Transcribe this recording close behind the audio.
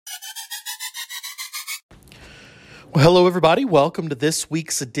Well, hello, everybody. Welcome to this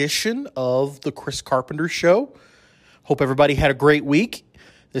week's edition of the Chris Carpenter Show. Hope everybody had a great week.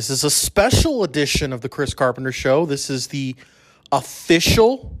 This is a special edition of the Chris Carpenter Show. This is the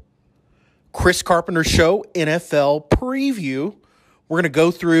official Chris Carpenter Show NFL preview. We're going to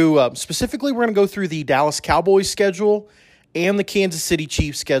go through, we're going to go through the Dallas Cowboys schedule and the Kansas City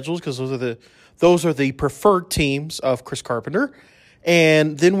Chiefs schedules because those are the preferred teams of Chris Carpenter.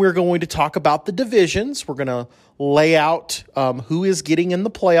 And then we're going to talk about the divisions. We're going to lay out who is getting in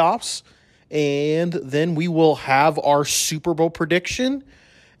the playoffs. And then we will have our Super Bowl prediction.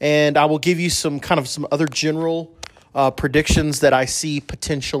 And I will give you some other general predictions that I see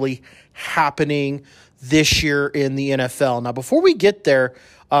potentially happening this year in the NFL. Now, before we get there,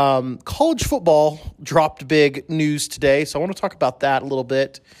 college football dropped big news today. So I want to talk about that a little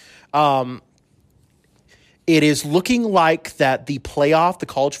bit. It is looking like that the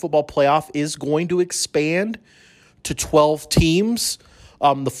college football playoff is going to expand to 12 teams.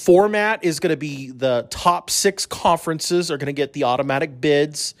 The format is going to be the top 6 conferences are going to get the automatic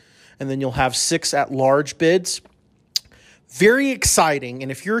bids, and then you'll have 6 at-large bids. Very exciting,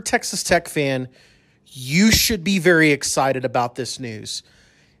 and if you're a Texas Tech fan, you should be very excited about this news.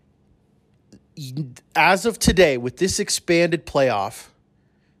 As of today, with this expanded playoff,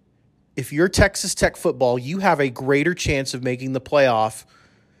 if you're Texas Tech football, you have a greater chance of making the playoff.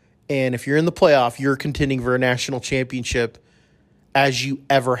 And if you're in the playoff, you're contending for a national championship as you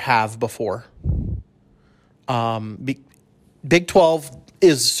ever have before. Big 12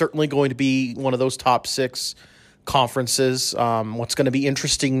 is certainly going to be one of those top 6 conferences. What's going to be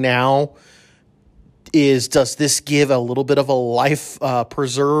interesting now is, does this give a little bit of a life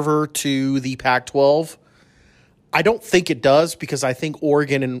preserver to the Pac-12? I don't think it does, because I think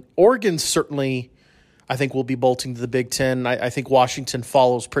Oregon certainly, I think, will be bolting to the Big Ten. I think Washington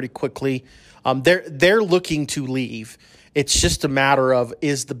follows pretty quickly. They're looking to leave. It's just a matter of,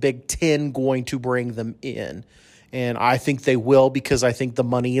 is the Big Ten going to bring them in? And I think they will, because I think the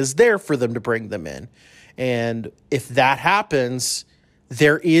money is there for them to bring them in. And if that happens,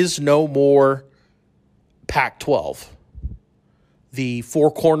 there is no more Pac-12. The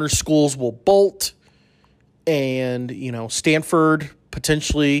four corner schools will bolt. And, Stanford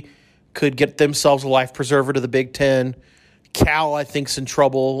potentially could get themselves a life preserver to the Big Ten. Cal, I think, is in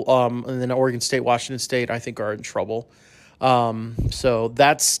trouble. And then Oregon State, Washington State, I think, are in trouble. So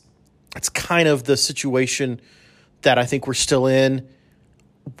that's kind of the situation that I think we're still in.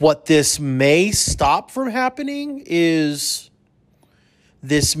 What this may stop from happening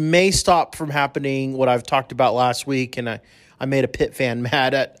what I've talked about last week, and I made a Pitt fan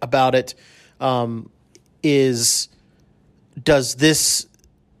mad about it. Does this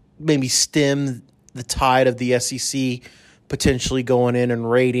maybe stem the tide of the SEC potentially going in and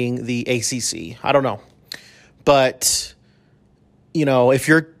raiding the ACC? I don't know. But,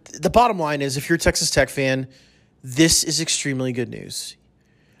 the bottom line is, if you're a Texas Tech fan, this is extremely good news.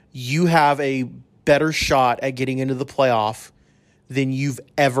 You have a better shot at getting into the playoff than you've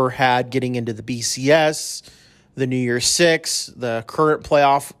ever had getting into the BCS, the New Year's Six, the current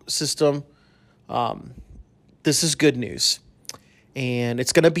playoff system. This is good news. And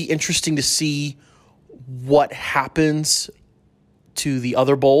it's going to be interesting to see what happens to the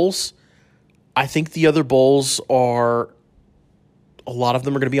other bowls. I think the other bowls a lot of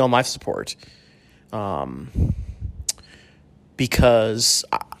them are going to be on life support. Because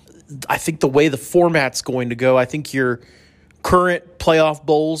I think the way the format's going to go, I think your current playoff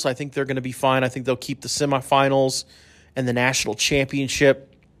bowls, I think they're going to be fine. I think they'll keep the semifinals and the national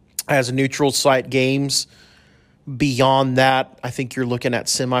championship as neutral site games. Beyond that, I think you're looking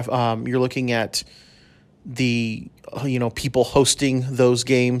at you're looking at the people hosting those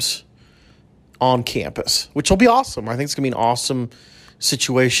games on campus, which will be awesome. I think it's going to be an awesome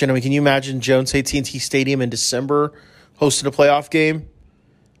situation. I mean, can you imagine Jones AT&T Stadium in December hosting a playoff game?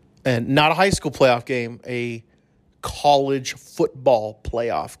 And not a high school playoff game, a college football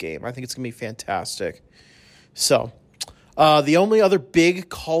playoff game. I think it's going to be fantastic. So, the only other big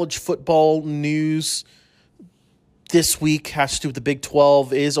college football news this week has to do with the Big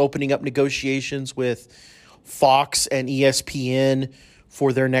 12 is opening up negotiations with Fox and ESPN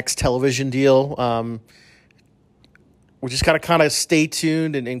for their next television deal. We just got to kind of stay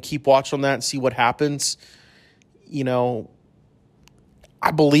tuned and keep watch on that and see what happens.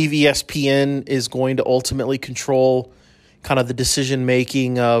 I believe ESPN is going to ultimately control kind of the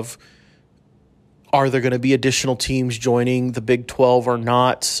decision-making of, are there going to be additional teams joining the Big 12 or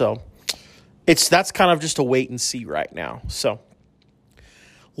not? So that's kind of just a wait and see right now. So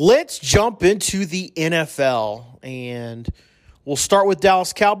let's jump into the NFL, and We'll start with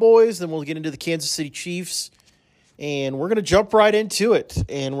Dallas Cowboys, then we'll get into the Kansas City Chiefs, and we're going to jump right into it.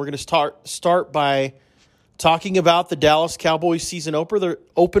 And we're going to start by talking about the Dallas Cowboys season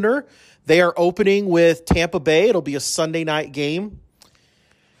opener. They are opening with Tampa Bay. It'll be a Sunday night game.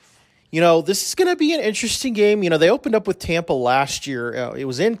 This is going to be an interesting game. They opened up with Tampa last year. It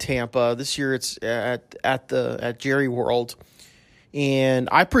was in Tampa. This year it's at Jerry World. And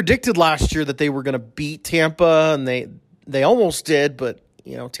I predicted last year that they were going to beat Tampa, and they almost did, but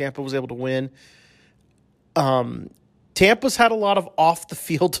Tampa was able to win. Tampa's had a lot of off the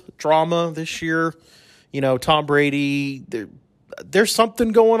field drama this year. Tom Brady. There's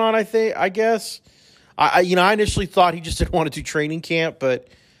something going on. I guess. I initially thought he just didn't want to do training camp, but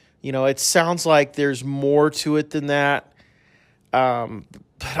it sounds like there's more to it than that.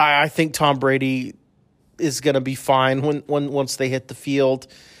 But I think Tom Brady is going to be fine once they hit the field.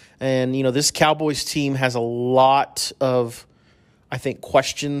 And, this Cowboys team has a lot of, I think,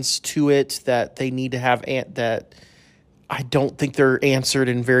 questions to it that they need to have that I don't think they're answered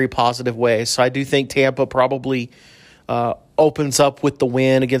in very positive ways. So I do think Tampa probably opens up with the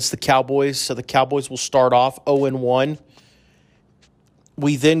win against the Cowboys. So the Cowboys will start off 0-1.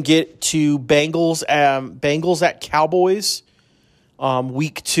 We then get to Bengals at Cowboys,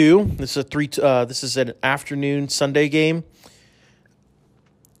 week 2. This is an afternoon Sunday game.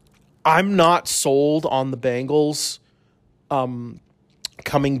 I'm not sold on the Bengals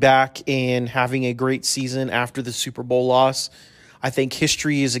coming back and having a great season after the Super Bowl loss. I think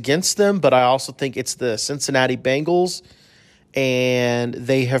history is against them, but I also think it's the Cincinnati Bengals, and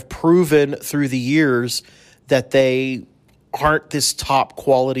they have proven through the years that they aren't this top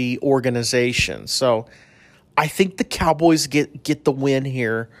quality organization. So I think the Cowboys get the win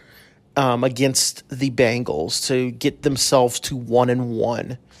here against the Bengals to get themselves to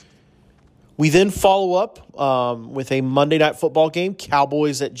 1-1. We then follow up with a Monday Night Football game,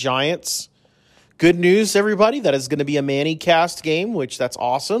 Cowboys at Giants. Good news, everybody, that is going to be a Manny cast game, which that's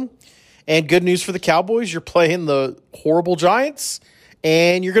awesome. And good news for the Cowboys, you're playing the horrible Giants,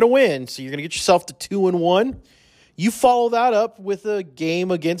 and you're going to win. So you're going to get yourself to 2-1. You follow that up with a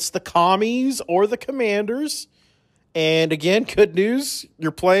game against the Commies or the Commanders. And again, good news, you're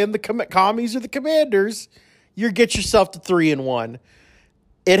playing the Commies or the Commanders. You get yourself to 3-1.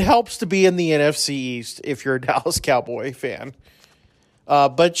 It helps to be in the NFC East if you're a Dallas Cowboy fan.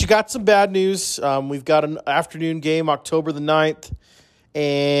 But you got some bad news. We've got an afternoon game, October the 9th,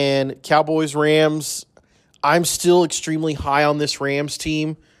 and Cowboys-Rams. I'm still extremely high on this Rams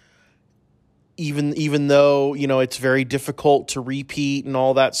team. Even though, it's very difficult to repeat and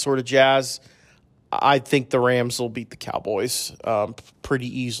all that sort of jazz, I think the Rams will beat the Cowboys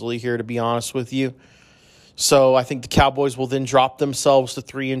pretty easily here, to be honest with you. So I think the Cowboys will then drop themselves to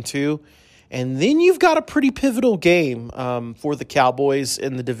 3-2. And then you've got a pretty pivotal game for the Cowboys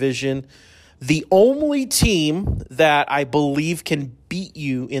in the division. The only team that I believe can beat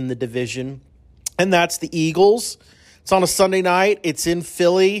you in the division, and that's the Eagles. It's on a Sunday night. It's in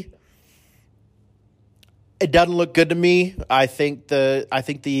Philly. It doesn't look good to me. I think the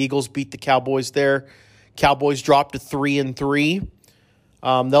Eagles beat the Cowboys there. Cowboys drop to 3-3.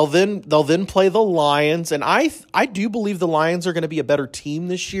 They'll then play the Lions, and I do believe the Lions are going to be a better team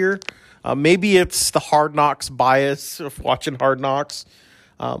this year. Maybe it's the Hard Knocks bias of watching Hard Knocks.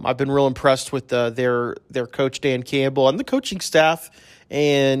 I've been real impressed with their coach Dan Campbell and the coaching staff,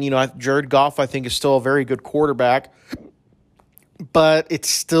 and Jared Goff I think is still a very good quarterback, but it's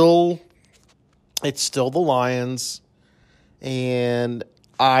still the Lions, and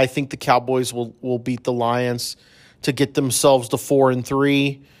I think the Cowboys will beat the Lions to get themselves to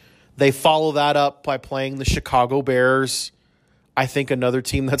 4-3. They follow that up by playing the Chicago Bears. I think another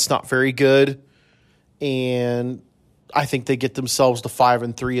team that's not very good, and I think they get themselves to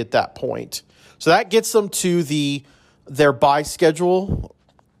 5-3 at that point. So that gets them to their bye schedule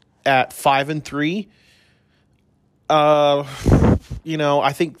at 5-3.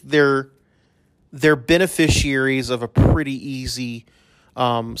 I think they're beneficiaries of a pretty easy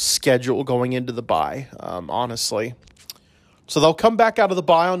schedule going into the bye, honestly. So they'll come back out of the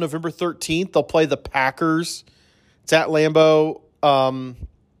bye on November 13th. They'll play the Packers. It's at Lambeau.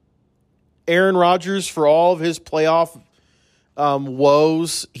 Aaron Rodgers, for all of his playoff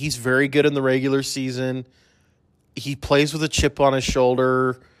woes, he's very good in the regular season. He plays with a chip on his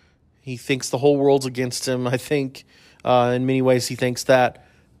shoulder. He thinks the whole world's against him. I think in many ways he thinks that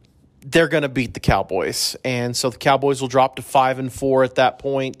they're going to beat the Cowboys. And so the Cowboys will drop to 5-4 at that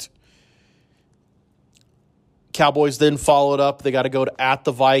point. Cowboys then followed up. They got to go at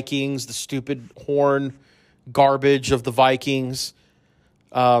the Vikings, the stupid horn garbage of the Vikings.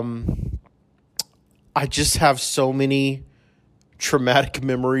 I just have so many traumatic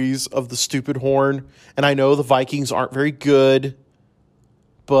memories of the stupid horn. And I know the Vikings aren't very good,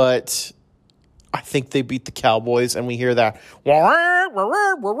 but I think they beat the Cowboys, and we hear that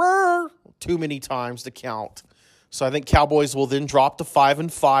too many times to count. So I think Cowboys will then drop to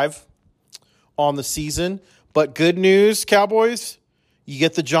 5-5 on the season. But good news, Cowboys, you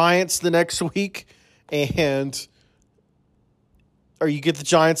get the Giants the next week, or you get the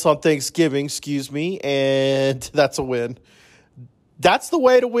Giants on Thanksgiving, and that's a win. That's the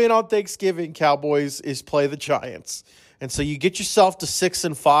way to win on Thanksgiving, Cowboys, is play the Giants. And so you get yourself to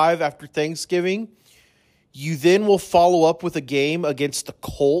 6-5 after Thanksgiving. You then will follow up with a game against the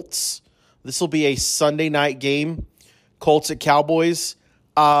Colts. This will be a Sunday night game, Colts at Cowboys.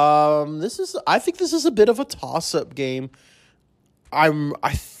 I think this is a bit of a toss-up game. I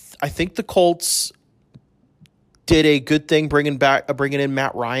think the Colts did a good thing bringing in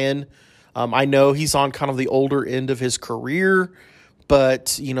Matt Ryan. I know he's on kind of the older end of his career,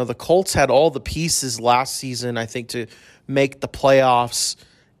 but the Colts had all the pieces last season, I think, to make the playoffs,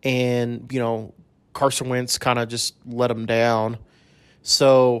 and Carson Wentz kind of just let them down.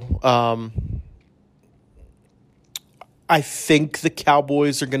 So I think the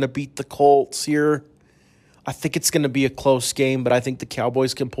Cowboys are going to beat the Colts here. I think it's going to be a close game, but I think the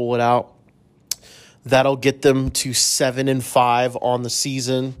Cowboys can pull it out. That'll get them to 7-5 on the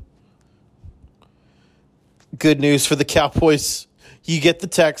season. Good news for the Cowboys. You get the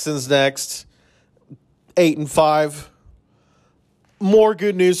Texans next, 8-5. More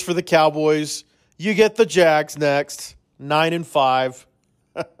good news for the Cowboys. You get the Jags next, 9-5.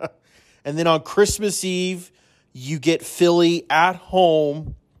 And then on Christmas Eve, you get Philly at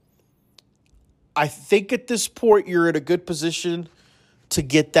home. I think at this point you're in a good position to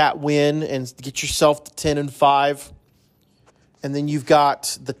get that win and get yourself to 10-5. And then you've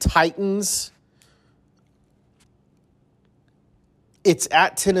got the Titans. It's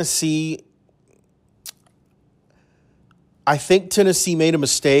at Tennessee. I think Tennessee made a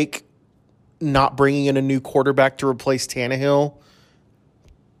mistake not bringing in a new quarterback to replace Tannehill.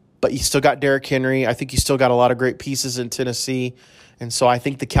 But you still got Derrick Henry. I think you still got a lot of great pieces in Tennessee. And so I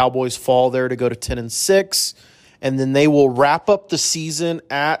think the Cowboys fall there to go to 10-6. And then they will wrap up the season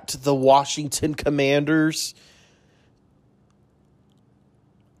at the Washington Commanders.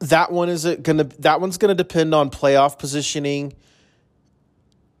 That one's going to depend on playoff positioning.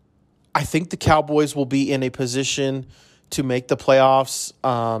 I think the Cowboys will be in a position to make the playoffs.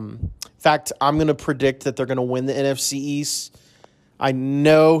 In fact, I'm going to predict that they're going to win the NFC East. I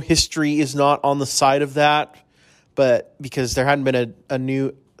know history is not on the side of that, but because there has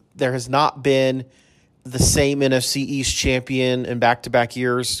not been the same NFC East champion in back-to-back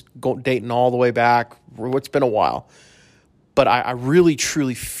years, dating all the way back. It's been a while. But I really,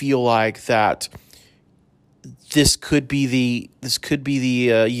 truly feel like that this could be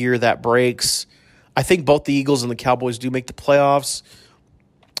the year that breaks. I think both the Eagles and the Cowboys do make the playoffs,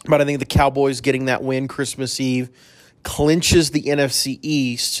 but I think the Cowboys getting that win Christmas Eve clinches the NFC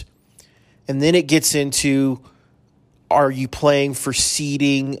East, and then it gets into, are you playing for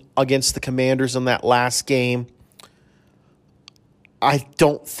seeding against the Commanders in that last game? I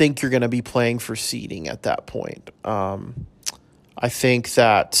don't think you're going to be playing for seeding at that point. I think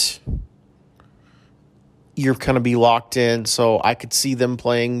that you're going to be locked in, so I could see them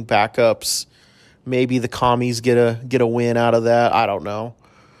playing backups. Maybe the Commies get a win out of that. I don't know.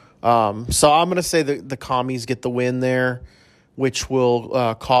 So I'm going to say that the Commies get the win there, which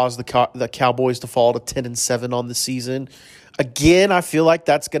will cause the Cowboys to fall to 10-7 on the season. Again, I feel like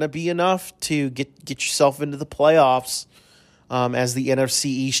that's going to be enough to get yourself into the playoffs as the NFC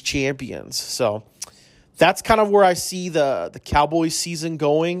East champions. So that's kind of where I see the Cowboys season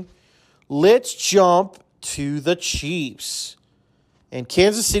going. Let's jump to the Chiefs. And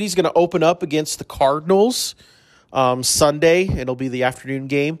Kansas City's going to open up against the Cardinals Sunday. It'll be the afternoon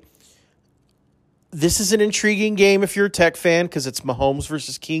game. This is an intriguing game if you're a Tech fan because it's Mahomes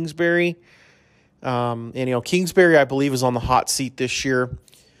versus Kingsbury. And Kingsbury, I believe, is on the hot seat this year.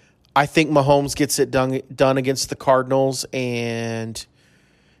 I think Mahomes gets it done against the Cardinals and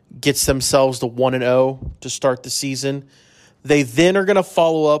gets themselves to 1-0 to start the season. They then are going to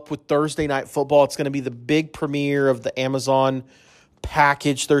follow up with Thursday Night Football. It's going to be the big premiere of the Amazon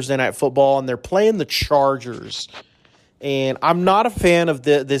package Thursday Night Football, and they're playing the Chargers. And I'm not a fan of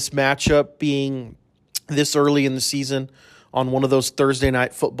this matchup being this early in the season on one of those Thursday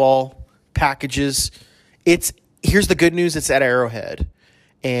Night Football packages. Here's the good news. It's at Arrowhead.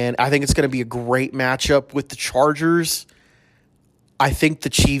 And I think it's going to be a great matchup with the Chargers. I think the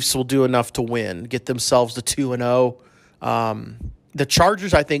Chiefs will do enough to win, get themselves to 2-0. The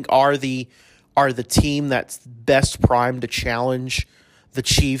Chargers, I think, are the are the team that's best primed to challenge the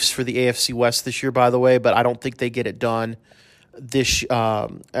Chiefs for the AFC West this year, by the way, but I don't think they get it done this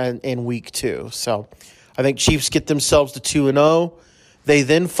in week 2. So I think Chiefs get themselves to 2-0. They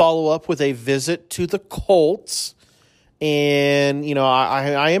then follow up with a visit to the Colts. And,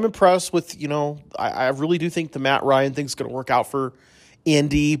 I am impressed with, I really do think the Matt Ryan thing's going to work out for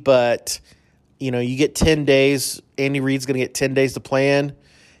Indy, but, you get 10 days. Andy Reid's going to get 10 days to plan.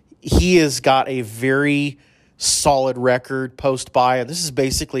 He has got a very solid record post-bye, and this is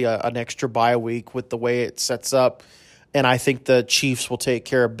basically an extra bye week with the way it sets up. And I think the Chiefs will take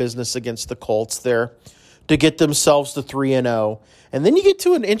care of business against the Colts there to get themselves to 3-0. And then you get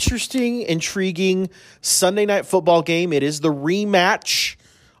to an interesting, intriguing Sunday night football game. It is the rematch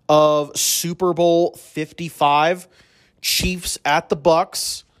of Super Bowl 55, Chiefs at the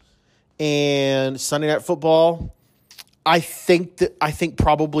Bucks. And Sunday night football, I think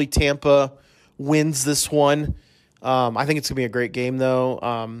probably Tampa wins this one. I think it's going to be a great game, though.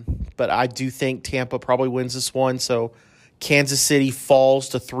 But I do think Tampa probably wins this one. So Kansas City falls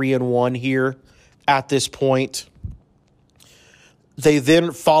to 3-1 here at this point. They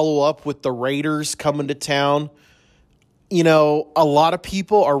then follow up with the Raiders coming to town. A lot of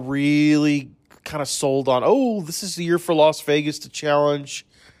people are really kind of sold on, this is the year for Las Vegas to challenge.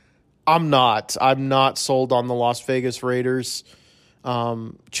 I'm not sold on the Las Vegas Raiders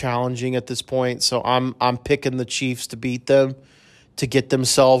challenging at this point. So I'm picking the Chiefs to beat them, to get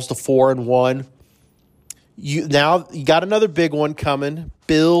themselves to 4-1. You got another big one coming.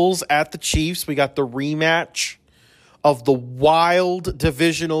 Bills at the Chiefs. We got the rematch of the wild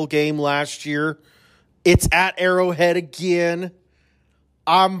divisional game last year. It's at Arrowhead again.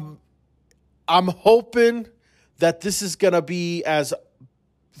 I'm hoping that this is going to be as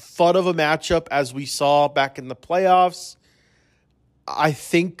fun of a matchup as we saw back in the playoffs. I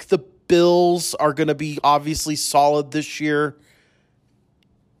think the Bills are going to be obviously solid this year,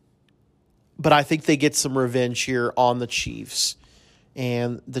 but I think they get some revenge here on the Chiefs.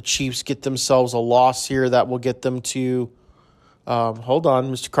 And the Chiefs get themselves a loss here that will get them to hold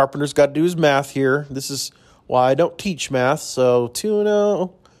on, Mr. Carpenter's got to do his math here. This is why I don't teach math. So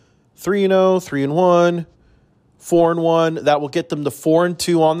 2-0, 3-0, 3-1, 4-1. That will get them to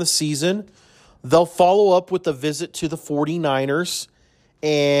 4-2 on the season. They'll follow up with a visit to the 49ers,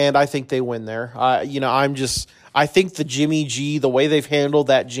 and I think they win there. I think the Jimmy G, the way they've handled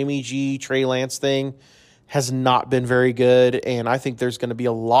that Jimmy G, Trey Lance thing has not been very good, and I think there's going to be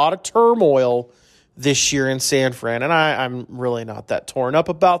a lot of turmoil this year in San Fran, and I'm really not that torn up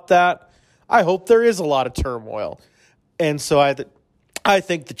about that. I hope there is a lot of turmoil, and so I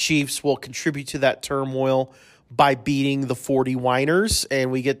think the Chiefs will contribute to that turmoil by beating the 49ers,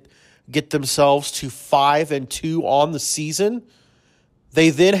 and we get themselves to 5-2 on the season. They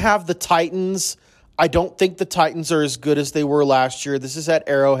then have the Titans. I don't think the Titans are as good as they were last year. This is at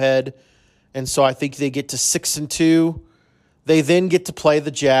Arrowhead, and so I think they get to 6-2. They then get to play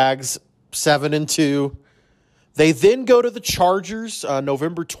the Jags, 7-2. They then go to the Chargers,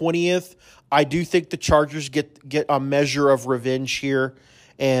 November 20th. I do think the Chargers get a measure of revenge here,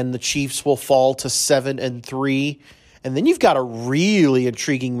 and the Chiefs will fall to 7-3. And then you've got a really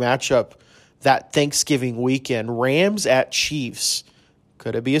intriguing matchup that Thanksgiving weekend. Rams at Chiefs.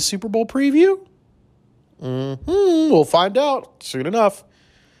 Could it be a Super Bowl preview? We'll find out soon enough.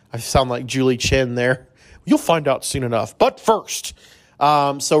 I sound like Julie Chen there. You'll find out soon enough. But first,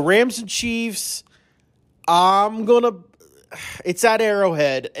 so Rams and Chiefs, it's at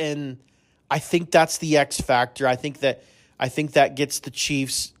Arrowhead, and I think that's the X factor. I think that gets the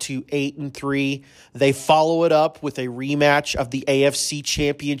Chiefs to 8-3. They follow it up with a rematch of the AFC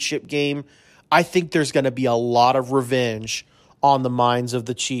Championship game. I think there's going to be a lot of revenge on the minds of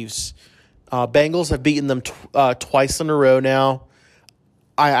the Chiefs. Bengals have beaten them twice in a row now.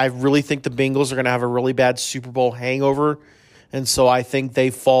 I really think the Bengals are going to have a really bad Super Bowl hangover, and so I think they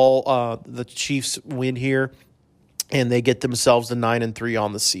fall. The Chiefs win here, and they get themselves to 9-3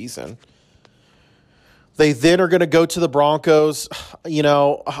 on the season. They then are going to go to the Broncos.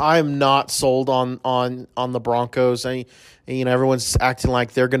 I'm not sold on the Broncos. Everyone's acting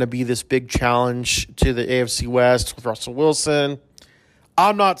like they're going to be this big challenge to the AFC West with Russell Wilson.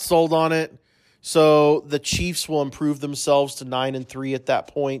 I'm not sold on it. So the Chiefs will improve themselves to 9-3 at that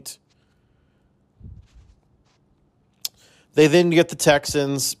point. They then get the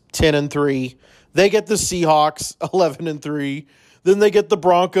Texans 10-3. They get the Seahawks 11-3. Then they get the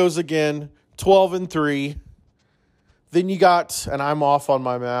Broncos again 12-3. Then you got, and I'm off on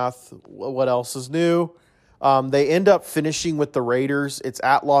my math, what else is new? They end up finishing with the Raiders. It's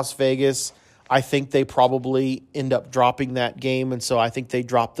at Las Vegas. I think they probably end up dropping that game, and so I think they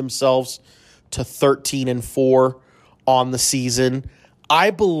drop themselves to 13-4 on the season.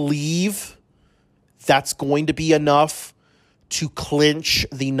 I believe that's going to be enough to clinch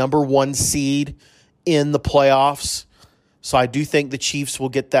the number 1 seed in the playoffs. So I do think the Chiefs will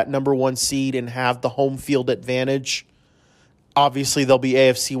get that number 1 seed and have the home field advantage. Obviously, they'll be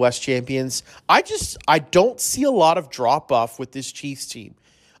AFC West champions. I don't see a lot of drop-off with this Chiefs team.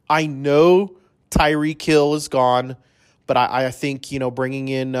 I know Tyreek Hill is gone, but I think, bringing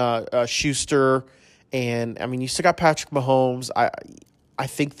in Schuster, and, you still got Patrick Mahomes. I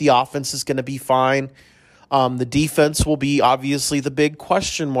think the offense is going to be fine. The defense will be obviously the big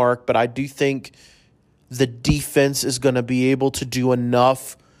question mark, but I do think the defense is going to be able to do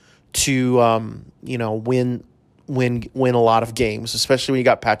enough to, win a lot of games, especially when you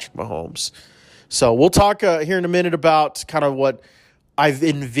got Patrick Mahomes. So we'll talk here in a minute about kind of what I've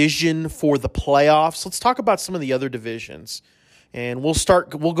envisioned for the playoffs. Let's talk about some of the other divisions, and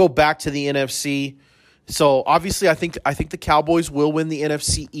we'll go back to the NFC. So obviously, I think the Cowboys will win the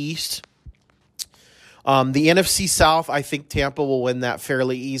NFC East. The NFC South, I think Tampa will win that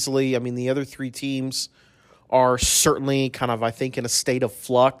fairly easily. The other 3 teams are certainly kind of, I think, in a state of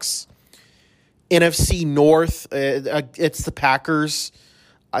flux. NFC North, it's the Packers.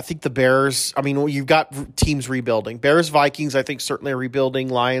 I think the Bears, you've got teams rebuilding. Bears, Vikings, I think certainly are rebuilding.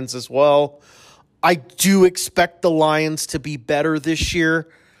 Lions as well. I do expect the Lions to be better this year.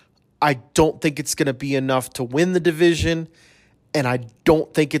 I don't think it's going to be enough to win the division, and I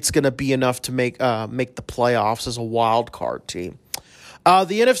don't think it's going to be enough to make the playoffs as a wild card team.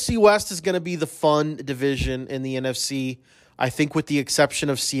 The NFC West is going to be the fun division in the NFC. I think with the exception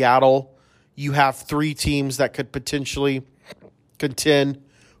of Seattle, you have 3 teams that could potentially contend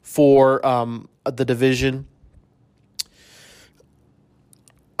for the division.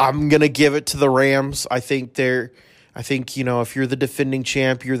 I'm going to give it to the Rams. I think if you're the defending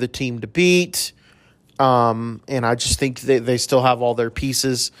champ, you're the team to beat. And I just think they still have all their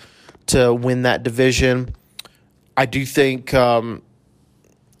pieces to win that division. I do think I'm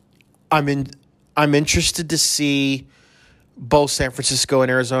interested to see both San Francisco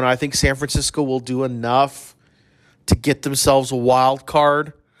and Arizona. I think San Francisco will do enough to get themselves a wild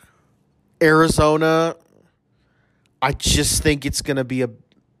card. Arizona, I just think it's going to be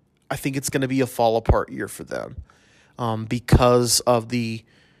a fall apart year for them because of the.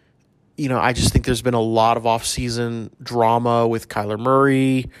 I just think there's been a lot of offseason drama with Kyler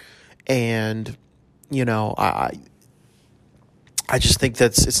Murray, and I just think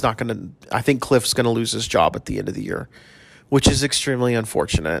it's not going to. I think Cliff's going to lose his job at the end of the year, which is extremely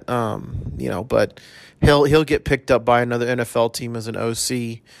unfortunate. But he'll get picked up by another NFL team as an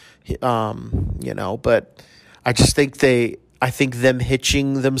OC. But I just think them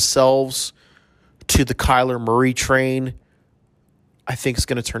hitching themselves to the Kyler Murray train, I think is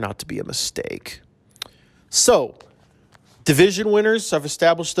going to turn out to be a mistake. So, division winners, I've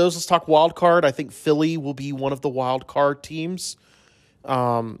established those. Let's talk wild card. I think Philly will be one of the wild card teams.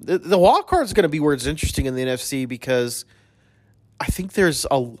 The wild card is going to be where it's interesting in the NFC because I think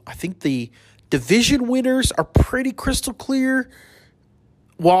the division winners are pretty crystal clear.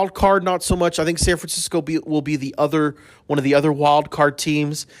 Wild card, not so much. I think San Francisco will be one of the other wild card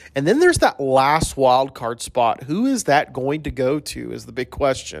teams. And then there's that last wild card spot. Who is that going to go to is the big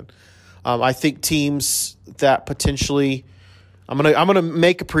question. I think teams that potentially I'm gonna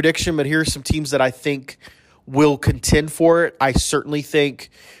make a prediction, but here are some teams that I think will contend for it. I certainly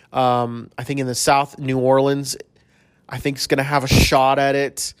think in the South, New Orleans, I think is going to have a shot at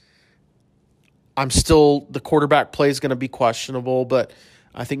it. The quarterback play is going to be questionable, but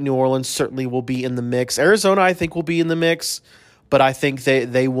I think New Orleans certainly will be in the mix. Arizona, I think, will be in the mix, but I think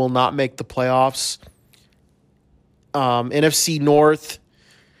they will not make the playoffs. NFC North,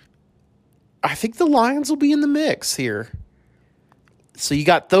 I think the Lions will be in the mix here. So you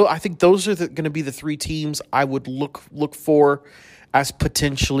got I think those are going to be the 3 teams I would look for as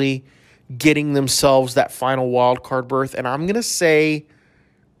potentially getting themselves that final wild card berth, and I'm going to say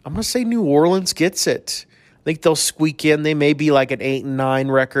New Orleans gets it. I think they'll squeak in. They may be like an 8-9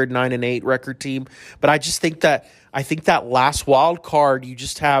 record, 9-8 record team, but I think that last wild card, I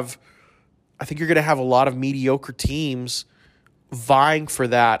think you're going to have a lot of mediocre teams vying for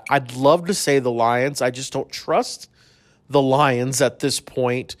that. I'd love to say the Lions. I just don't trust the Lions at this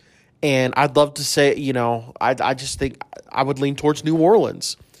point, and I'd love to say, I just think I would lean towards New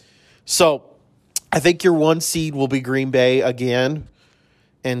Orleans. So I think your 1 seed will be Green Bay again.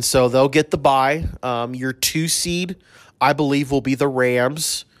 And so they'll get the bye. Your 2 seed, I believe, will be the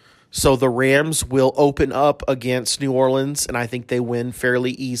Rams. So the Rams will open up against New Orleans, and I think they win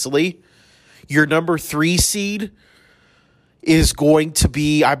fairly easily. Your number 3 seed, is going to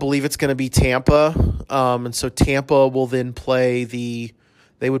be, I believe it's going to be Tampa. And so Tampa will then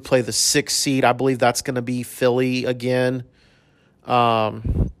they would play the 6th seed. I believe that's going to be Philly again.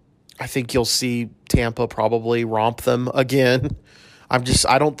 I think you'll see Tampa probably romp them again. I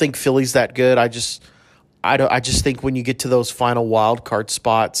don't think Philly's that good. I just think when you get to those final wild card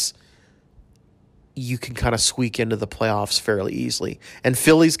spots, you can kind of squeak into the playoffs fairly easily. And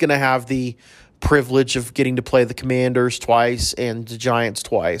Philly's going to have the privilege of getting to play the Commanders twice and the Giants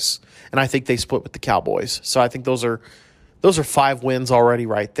twice. And I think they split with the Cowboys. So I think those are 5 wins already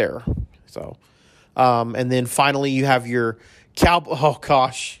right there. So, and then finally you have your oh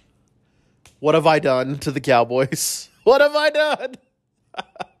gosh, what have I done to the Cowboys? What have I done?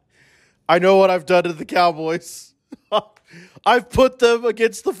 I know what I've done to the Cowboys. I've put them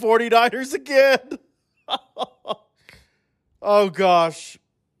against the 49ers again. Oh gosh.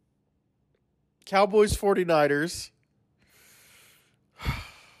 Cowboys 49ers.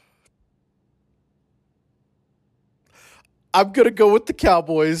 I'm going to go with the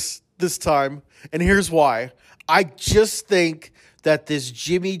Cowboys this time, and here's why. I just think that this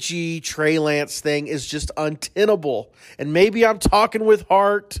Jimmy G, Trey Lance thing is just untenable. And maybe I'm talking with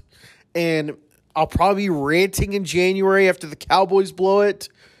heart, and I'll probably be ranting in January after the Cowboys blow it.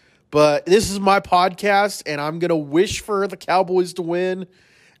 But this is my podcast, and I'm going to wish for the Cowboys to win.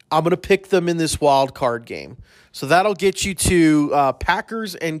 I'm going to pick them in this wild card game. So that'll get you to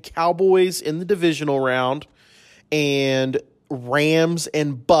Packers and Cowboys in the divisional round, and Rams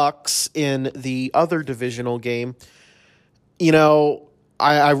and Bucks in the other divisional game. You know,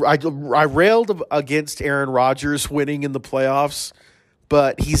 I railed against Aaron Rodgers winning in the playoffs,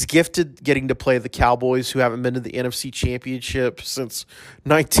 but he's gifted getting to play the Cowboys, who haven't been to the NFC Championship since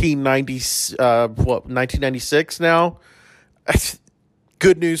 1996 now.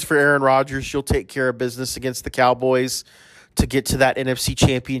 Good news for Aaron Rodgers. You'll take care of business against the Cowboys to get to that NFC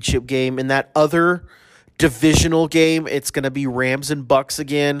Championship game. In that other divisional game, it's going to be Rams and Bucks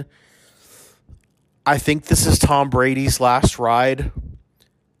again. I think this is Tom Brady's last ride.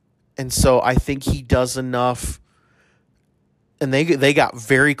 And so I think he does enough. And they got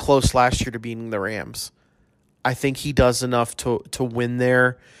very close last year to beating the Rams. I think he does enough to win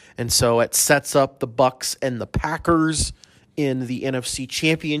there. And so it sets up the Bucks and the Packers in the NFC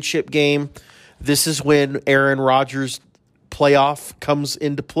Championship game. This is when Aaron Rodgers' playoff comes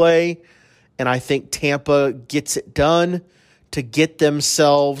into play. And I think Tampa gets it done to get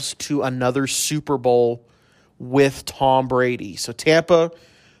themselves to another Super Bowl with Tom Brady. So Tampa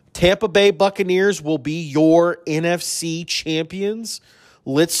Bay Buccaneers will be your NFC champions.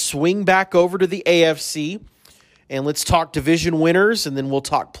 Let's swing back over to the AFC, and let's talk division winners, and then we'll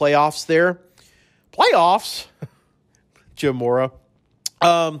talk playoffs there. Playoffs? Jim Mora.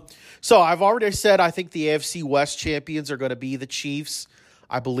 So I've already said I think the AFC West champions are going to be the Chiefs.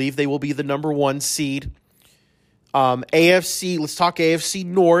 I believe they will be the number 1 seed. AFC, let's talk AFC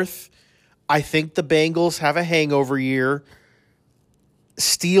North. I think the Bengals have a hangover year.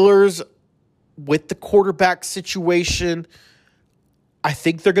 Steelers, with the quarterback situation, I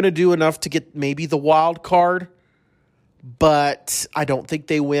think they're going to do enough to get maybe the wild card, but I don't think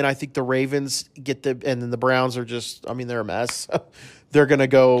they win. I think the Ravens get and then the Browns are just, they're a mess. They're going to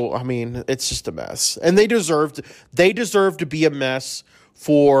go, it's just a mess. And they deserve to be a mess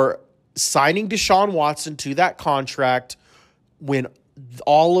for signing Deshaun Watson to that contract when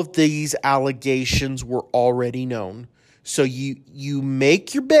all of these allegations were already known. So you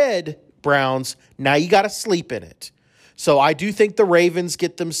make your bed, Browns. Now you got to sleep in it. So I do think the Ravens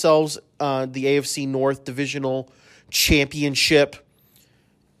get themselves the AFC North Divisional Championship.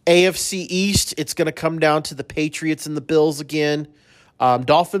 AFC East, it's going to come down to the Patriots and the Bills again.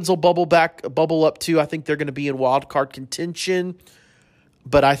 Dolphins will bubble up too. I think they're going to be in wild card contention.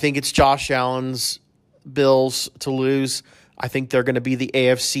 But I think it's Josh Allen's Bills to lose. I think they're going to be the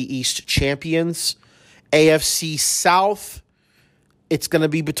AFC East champions. AFC South, it's going to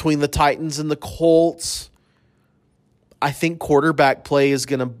be between the Titans and the Colts. I think quarterback play is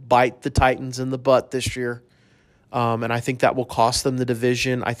going to bite the Titans in the butt this year. And I think that will cost them the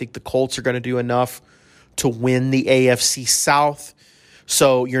division. I think the Colts are going to do enough to win the AFC South.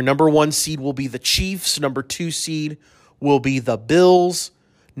 So your number 1 seed will be the Chiefs. Number 2 seed will be the Bills.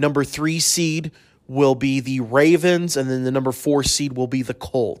 Number 3 seed will be the Ravens. And then the number 4 seed will be the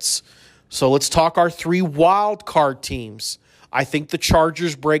Colts. So let's talk our 3 wild card teams. I think the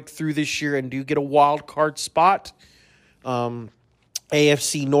Chargers break through this year and do get a wild card spot.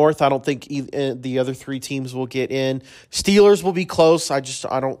 AFC North, I don't think the other 3 teams will get in. Steelers will be close. I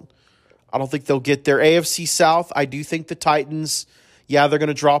don't think they'll get there. AFC South, I do think the Titans Yeah, they're going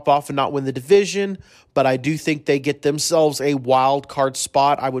to drop off and not win the division, but I do think they get themselves a wild card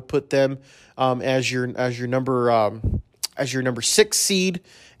spot. I would put them as your number 6 seed,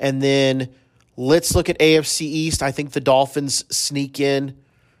 and then let's look at AFC East. I think the Dolphins sneak in,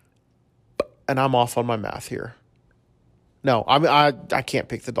 and I'm off on my math here. No, I can't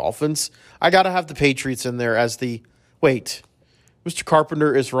pick the Dolphins. I got to have the Patriots in there as the wait. Mr.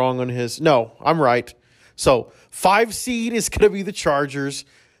 Carpenter is wrong on his. No, I'm right. So 5 seed is going to be the Chargers.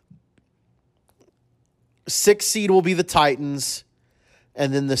 6 seed will be the Titans.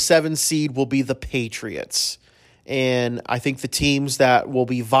 And then the 7 seed will be the Patriots. And I think the teams that will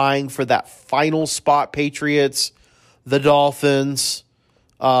be vying for that final spot, Patriots, the Dolphins,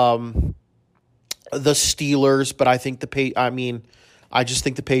 the Steelers, but I think I just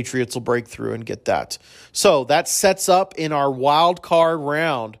think the Patriots will break through and get that. So that sets up in our wild card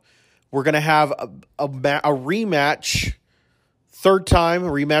round. We're going to have a rematch, third time, a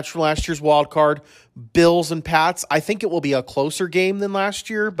rematch from last year's wild card, Bills and Pats. I think it will be a closer game than last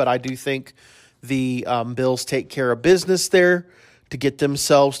year, but I do think the Bills take care of business there to get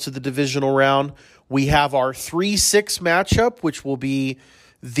themselves to the divisional round. We have our 3-6 matchup, which will be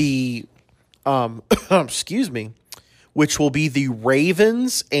the which will be the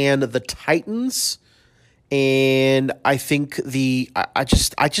Ravens and the Titans. And I think I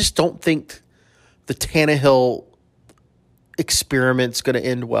just don't think the Tannehill experiment's going to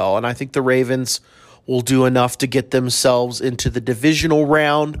end well. And I think the Ravens will do enough to get themselves into the divisional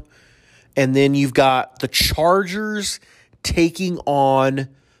round. And then you've got the Chargers taking on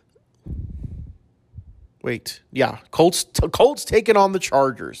Colts taking on the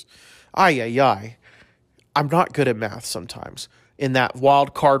Chargers. I'm not good at math sometimes. In that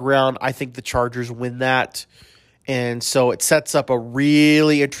wild card round, I think the Chargers win that. And so it sets up a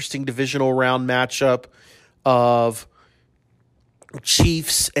really interesting divisional round matchup of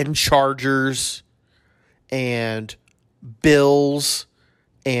Chiefs and Chargers and Bills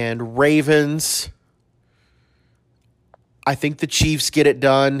and Ravens. I think the Chiefs get it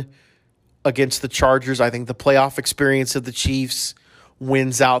done against the Chargers. I think the playoff experience of the Chiefs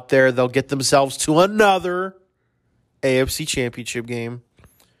wins out there. They'll get themselves to another AFC Championship game.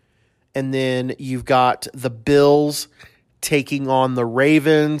 And then you've got the Bills taking on the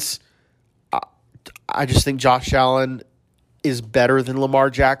Ravens. I just think Josh Allen is better than Lamar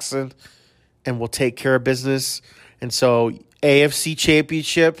Jackson and will take care of business. And so AFC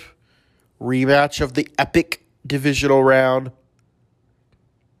Championship, rematch of the epic divisional round,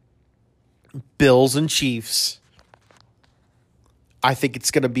 Bills and Chiefs. I think it's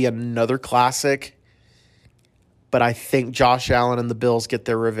going to be another classic, but I think Josh Allen and the Bills get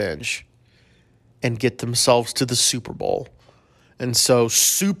their revenge and get themselves to the Super Bowl. And so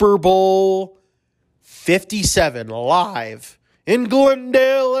Super Bowl 57 live in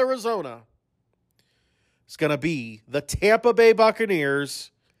Glendale, Arizona. It's going to be the Tampa Bay Buccaneers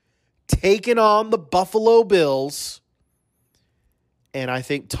taking on the Buffalo Bills. And I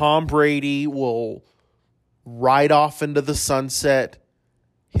think Tom Brady will ride off into the sunset.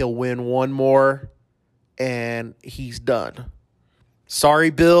 He'll win one more, and he's done. Sorry,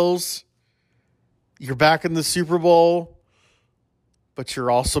 Bills. You're back in the Super Bowl, but you're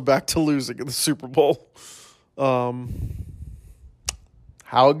also back to losing in the Super Bowl. How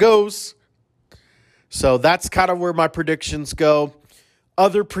it goes. So that's kind of where my predictions go.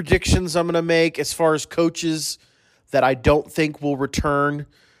 Other predictions I'm going to make as far as coaches that I don't think will return.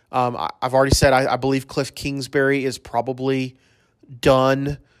 I've already said I believe Cliff Kingsbury is probably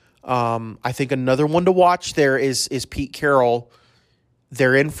done. I think another one to watch there is Pete Carroll.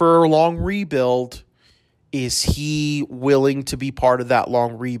 They're in for a long rebuild. Is he willing to be part of that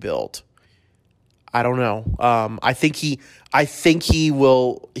long rebuild? I don't know. I think he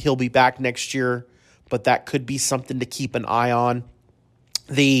will. He'll be back next year, but that could be something to keep an eye on.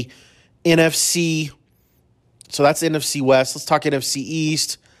 The NFC. So that's NFC West. Let's talk NFC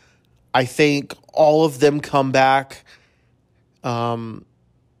East. I think all of them come back.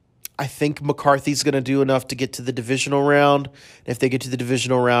 I think McCarthy's going to do enough to get to the divisional round. If they get to the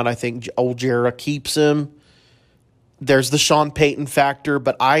divisional round, I think old Jera keeps him. There's the Sean Payton factor,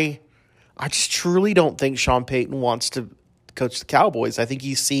 but I just truly don't think Sean Payton wants to coach the Cowboys. I think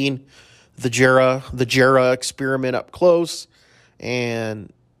he's seen the Jera experiment up close,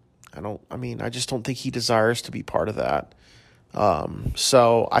 and I just don't think he desires to be part of that.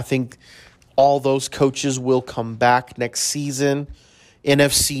 So I think all those coaches will come back next season.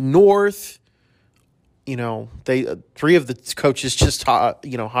 NFC North, they 3 of the coaches just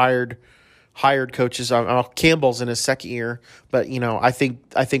hired coaches. Campbell's in his second year, but I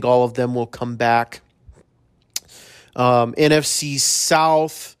think all of them will come back. NFC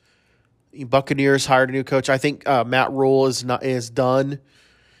South, Buccaneers hired a new coach. I think Matt Rule is done,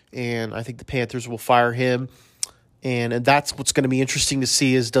 and I think the Panthers will fire him. And that's what's going to be interesting to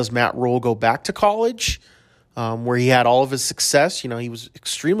see is, does Matt Rule go back to college, where he had all of his success? He was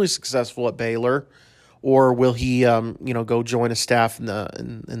extremely successful at Baylor, or will he go join a staff in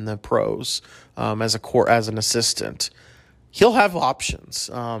the pros as an assistant? He'll have options,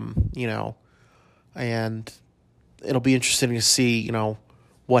 and it'll be interesting to see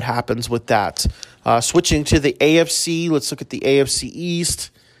what happens with that. Switching to the AFC, let's look at the AFC East.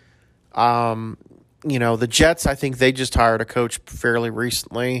 The Jets, I think they just hired a coach fairly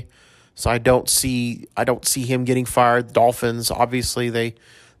recently, so I don't see him getting fired. The Dolphins, obviously,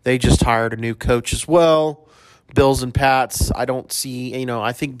 they just hired a new coach as well. Bills and Pats, I don't see,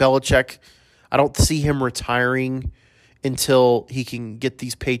 I think Belichick, I don't see him retiring until he can get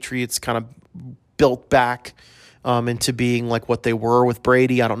these Patriots kind of built back into being like what they were with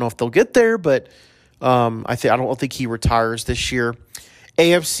Brady. I don't know if they'll get there, but I don't think he retires this year.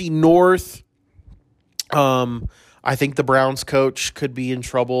 AFC North, I think the Browns coach could be in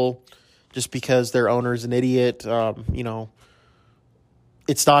trouble just because their owner's an idiot.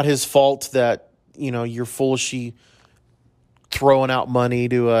 It's not his fault that you're foolishly throwing out money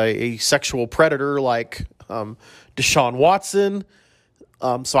to a sexual predator like Deshaun Watson.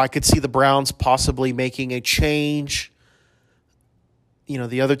 So I could see the Browns possibly making a change.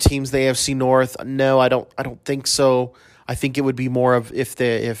 The other teams, the AFC North, no, I don't think so. I think it would be more of if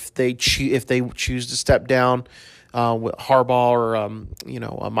they choose to step down with Harbaugh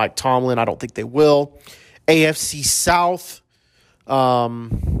or Mike Tomlin. I don't think they will. AFC South,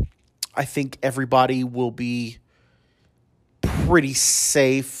 I think everybody will be pretty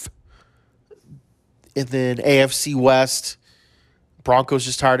safe. And then AFC West, Broncos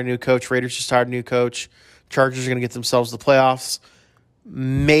just hired a new coach. Raiders just hired a new coach. Chargers are going to get themselves to the playoffs.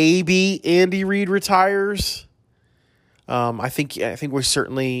 Maybe Andy Reid retires. I think we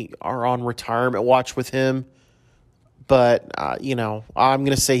certainly are on retirement watch with him. But, I'm going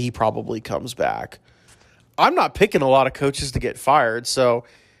to say he probably comes back. I'm not picking a lot of coaches to get fired, so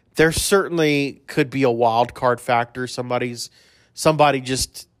there certainly could be a wild card factor. Somebody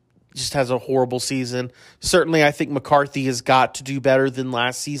just has a horrible season. Certainly, I think McCarthy has got to do better than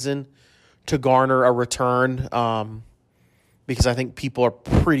last season to garner a return, because I think people are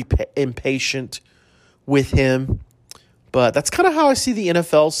pretty impatient with him. But that's kind of how I see the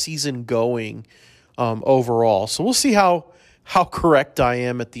NFL season going overall. So we'll see how correct I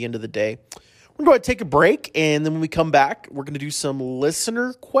am at the end of the day. We're going to take a break, and then when we come back, we're going to do some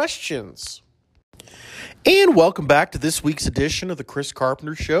listener questions. And welcome back to this week's edition of the Chris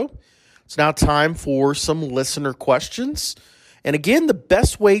Carpenter Show. It's now time for some listener questions. And again, the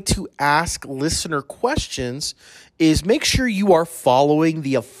best way to ask listener questions is make sure you are following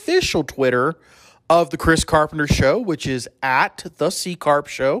the official Twitter of the Chris Carpenter Show, which is at the C Carp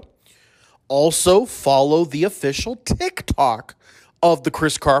Show. Also follow the official TikTok of the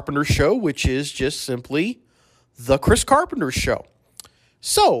Chris Carpenter Show, which is just simply the Chris Carpenter Show.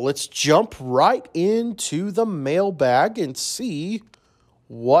 So let's jump right into the mailbag and see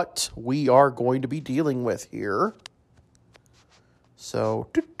what we are going to be dealing with here. So,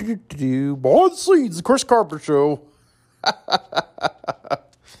 Bond Seeds, the Chris Carpenter Show.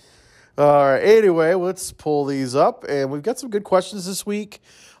 All right, anyway, let's pull these up. And we've got some good questions this week.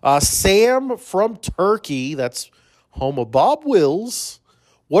 Sam from Turkey, that's home of Bob Wills.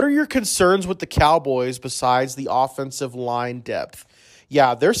 What are your concerns with the Cowboys besides the offensive line depth?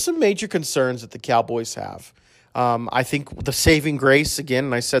 Yeah, there's some major concerns that the Cowboys have. I think the saving grace, again,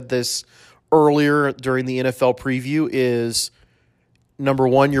 and I said this earlier during the NFL preview, is number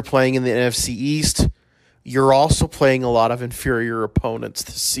one, you're playing in the NFC East. You're also playing a lot of inferior opponents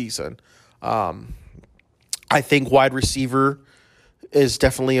this season. I think wide receiver is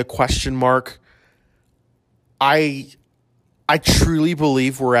definitely a question mark. I truly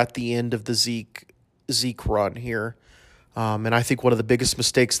believe we're at the end of the Zeke run here. And I think one of the biggest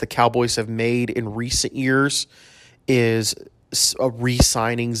mistakes the Cowboys have made in recent years is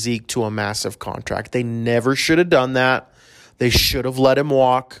re-signing Zeke to a massive contract. They never should have done that. They should have let him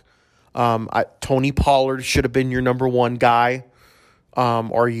walk. Tony Pollard should have been your number one guy,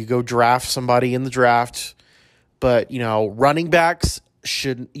 or you go draft somebody in the draft. But, running backs,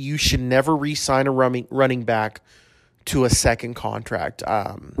 you should never re-sign a running back to a second contract.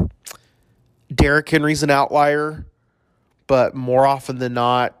 Derrick Henry's an outlier, but more often than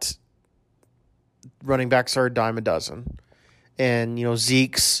not, running backs are a dime a dozen. And,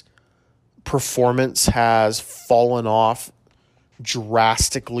 Zeke's performance has fallen off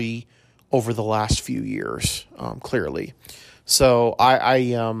drastically over the last few years, clearly. So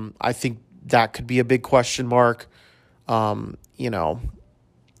I think that could be a big question mark.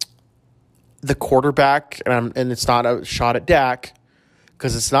 The quarterback, and it's not a shot at Dak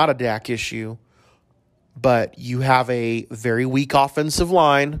because it's not a Dak issue, but you have a very weak offensive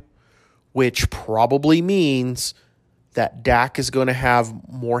line, which probably means that Dak is going to have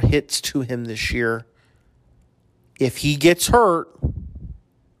more hits to him this year. If he gets hurt,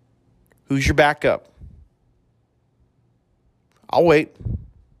 who's your backup? I'll wait.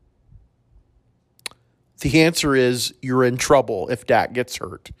 The answer is you're in trouble if Dak gets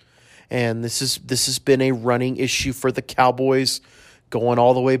hurt. And this has been a running issue for the Cowboys going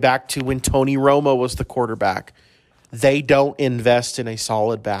all the way back to when Tony Romo was the quarterback. They don't invest in a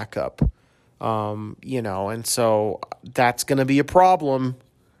solid backup. And so that's going to be a problem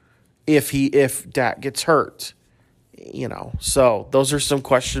if Dak gets hurt. So those are some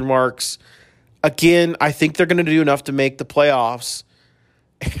question marks. Again, I think they're going to do enough to make the playoffs.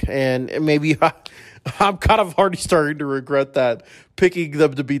 And maybe I'm kind of already starting to regret that, picking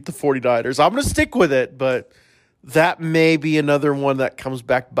them to beat the 49ers. I'm going to stick with it, but that may be another one that comes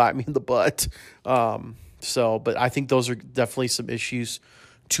back to bite me in the butt. But I think those are definitely some issues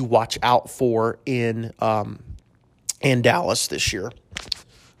to watch out for in Dallas this year.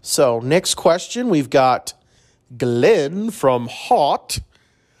 So next question, we've got Glenn from Hot.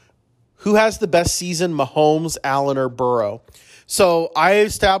 Who has the best season, Mahomes, Allen, or Burrow? So I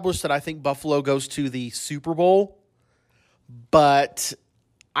established that I think Buffalo goes to the Super Bowl, but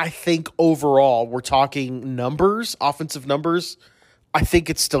I think overall, we're talking numbers, offensive numbers, I think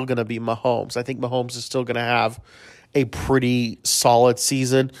it's still going to be Mahomes. I think Mahomes is still going to have a pretty solid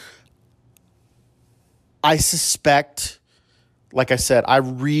season. I suspect, like I said, I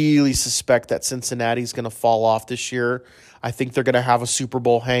really suspect that Cincinnati's going to fall off this year. I think they're going to have a Super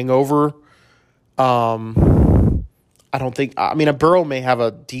Bowl hangover. Burrow may have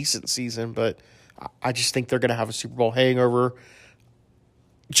a decent season, but I just think they're going to have a Super Bowl hangover.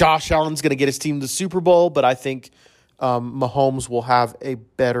 Josh Allen's going to get his team to the Super Bowl, but I think Mahomes will have a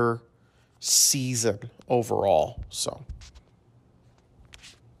better season overall. So,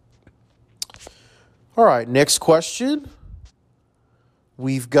 all right, next question.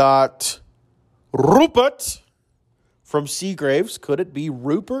 We've got Rupert from Seagraves. Could it be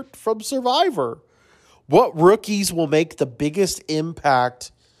Rupert from Survivor? What rookies will make the biggest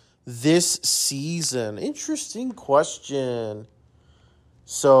impact this season? Interesting question.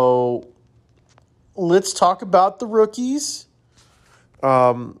 So let's talk about the rookies.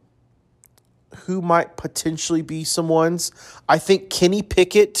 Who might potentially be some ones? I think Kenny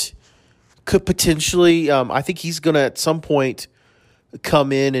Pickett could potentially, I think he's going to at some point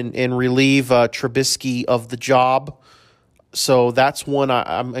come in and relieve Trubisky of the job. So that's one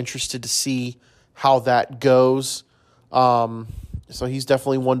I'm interested to see how that goes. So he's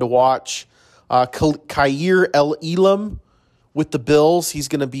definitely one to watch. Khair El-Elam with the Bills. He's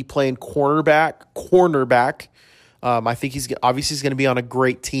going to be playing cornerback. I think he's going to be on a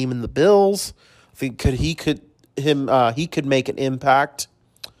great team in the Bills. I think he could make an impact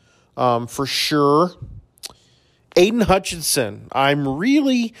for sure. Aiden Hutchinson.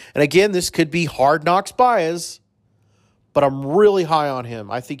 And again, this could be Hard Knocks bias, but I'm really high on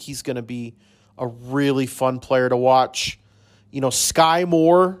him. I think he's going to be a really fun player to watch. Sky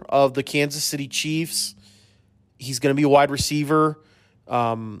Moore of the Kansas City Chiefs. He's going to be a wide receiver.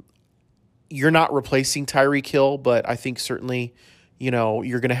 You're not replacing Tyreek Hill, but I think certainly,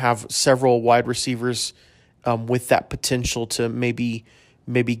 you're going to have several wide receivers with that potential to maybe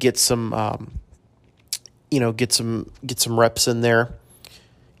get some, get some reps in there.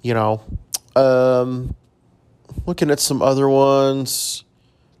 Looking at some other ones,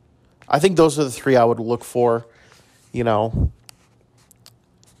 I think those are the three I would look for.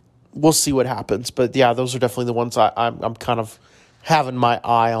 We'll see what happens, but yeah, those are definitely the ones I'm kind of having my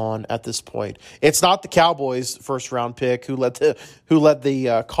eye on at this point. It's not the Cowboys' first round pick who led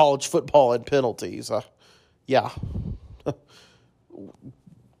the college football in penalties. Yeah.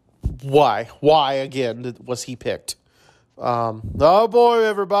 Why again was he picked? Oh boy,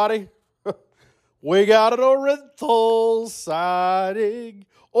 everybody. We got an Orenthal sighting.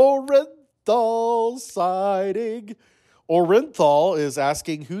 Orenthal is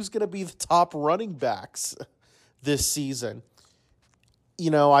asking who's going to be the top running backs this season.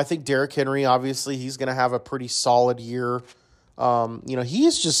 I think Derrick Henry, obviously, he's going to have a pretty solid year.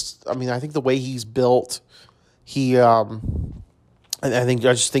 He's just, I think the way he's built, I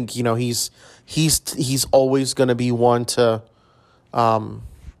just think he's always going to be one to,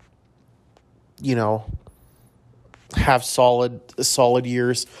 have solid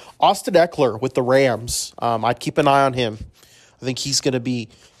years. Austin Eckler with the Rams. I'd keep an eye on him. I think he's going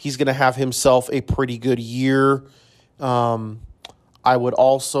to have himself a pretty good year. I would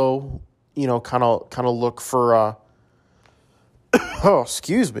also, kind of look for oh,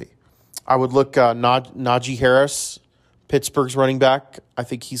 excuse me. I would look Najee Harris, Pittsburgh's running back. I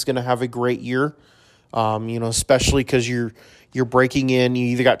think he's going to have a great year. Especially because you're breaking in. You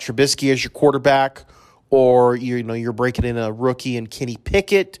either got Trubisky as your quarterback, or you're breaking in a rookie and Kenny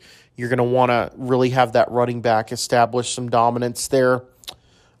Pickett. You're going to want to really have that running back establish some dominance there.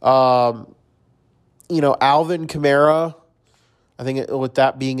 Alvin Kamara. I think with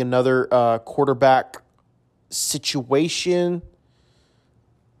that being another quarterback situation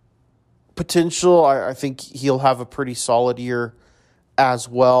potential, I think he'll have a pretty solid year as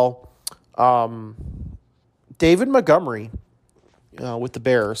well. David Montgomery with the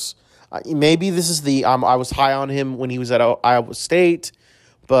Bears. Maybe this is I was high on him when he was at Iowa State,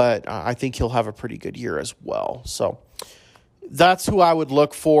 but I think he'll have a pretty good year as well. So that's who I would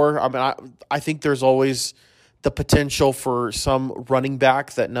look for. I mean, I think there's always the potential for some running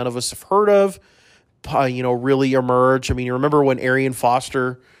back that none of us have heard of, really emerge. I mean, you remember when Arian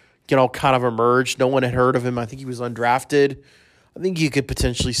Foster, kind of emerged. No one had heard of him. I think he was undrafted. I think you could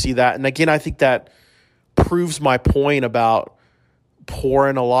potentially see that. And again, I think that proves my point about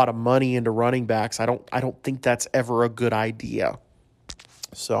pouring a lot of money into running backs. I don't think that's ever a good idea.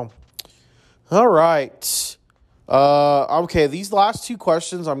 So, all right. Okay, these last two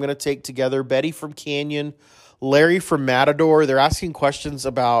questions I'm going to take together. Betty from Canyon, Larry from Matador. They're asking questions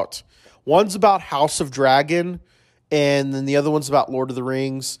about, one's about House of Dragon, and then the other one's about Lord of the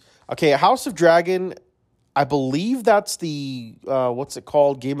Rings. Okay, House of Dragon, I believe that's the, what's it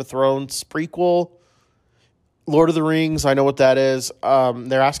called? Game of Thrones prequel. Lord of the Rings, I know what that is.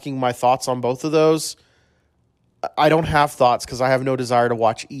 They're asking my thoughts on both of those. I don't have thoughts because I have no desire to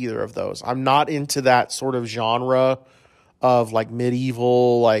watch either of those. I'm not into that sort of genre of like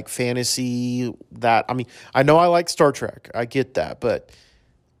medieval, like fantasy. I know I like Star Trek. I get that, but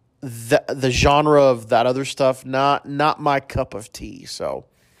the genre of that other stuff, not my cup of tea. So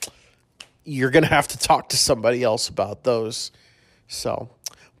you're gonna have to talk to somebody else about those. So.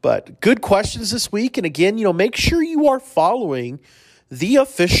 But good questions this week. And again, make sure you are following the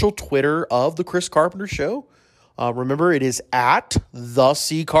official Twitter of The Chris Carpenter Show. Remember, it is at The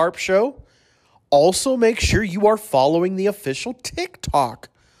C Carp Show. Also, make sure you are following the official TikTok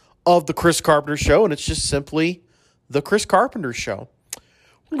of The Chris Carpenter Show. And it's just simply The Chris Carpenter Show.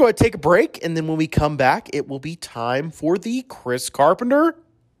 We're going to go ahead and take a break. And then when we come back, it will be time for the Chris Carpenter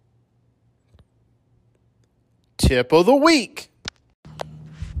Tip of the Week.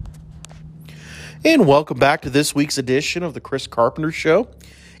 And welcome back to this week's edition of the Chris Carpenter Show.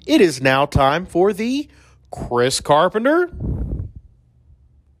 It is now time for the Chris Carpenter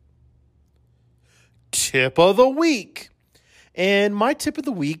Tip of the Week. And my tip of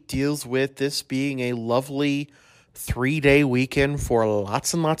the week deals with this being a lovely 3-day weekend for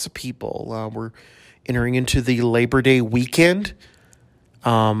lots and lots of people. We're entering into the Labor Day weekend.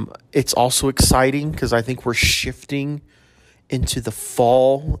 It's also exciting because I think we're shifting into the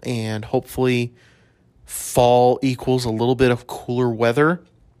fall, and hopefully fall equals a little bit of cooler weather.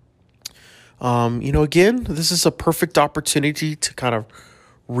 Again, this is a perfect opportunity to kind of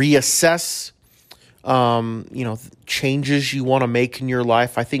reassess, changes you want to make in your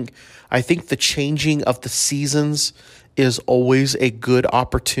life. I think the changing of the seasons is always a good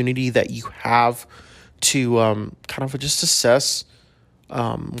opportunity that you have to kind of just assess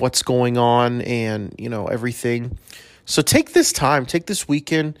what's going on and, everything. So take this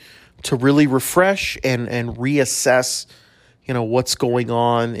weekend to really refresh and reassess, what's going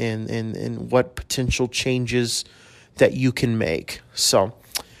on and what potential changes that you can make. So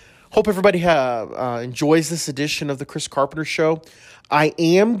hope everybody enjoys this edition of the Chris Carpenter Show. I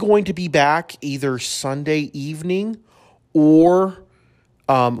am going to be back either Sunday evening or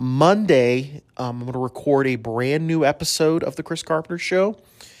Monday. I'm going to record a brand new episode of the Chris Carpenter Show.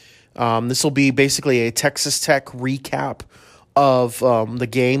 This will be basically a Texas Tech recap of the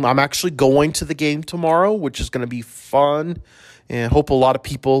game. I'm actually going to the game tomorrow, which is going to be fun, and hope a lot of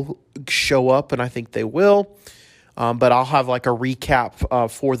people show up, and I think they will. But I'll have like a recap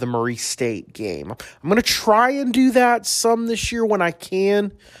for the Murray State game. I'm going to try and do that some this year when I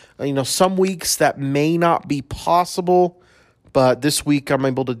can. Some weeks that may not be possible, but this week I'm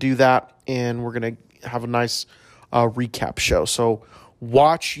able to do that, and we're going to have a nice recap show. So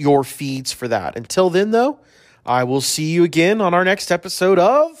watch your feeds for that. Until then, though, I will see you again on our next episode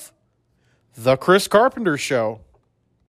of The Chris Carpenter Show.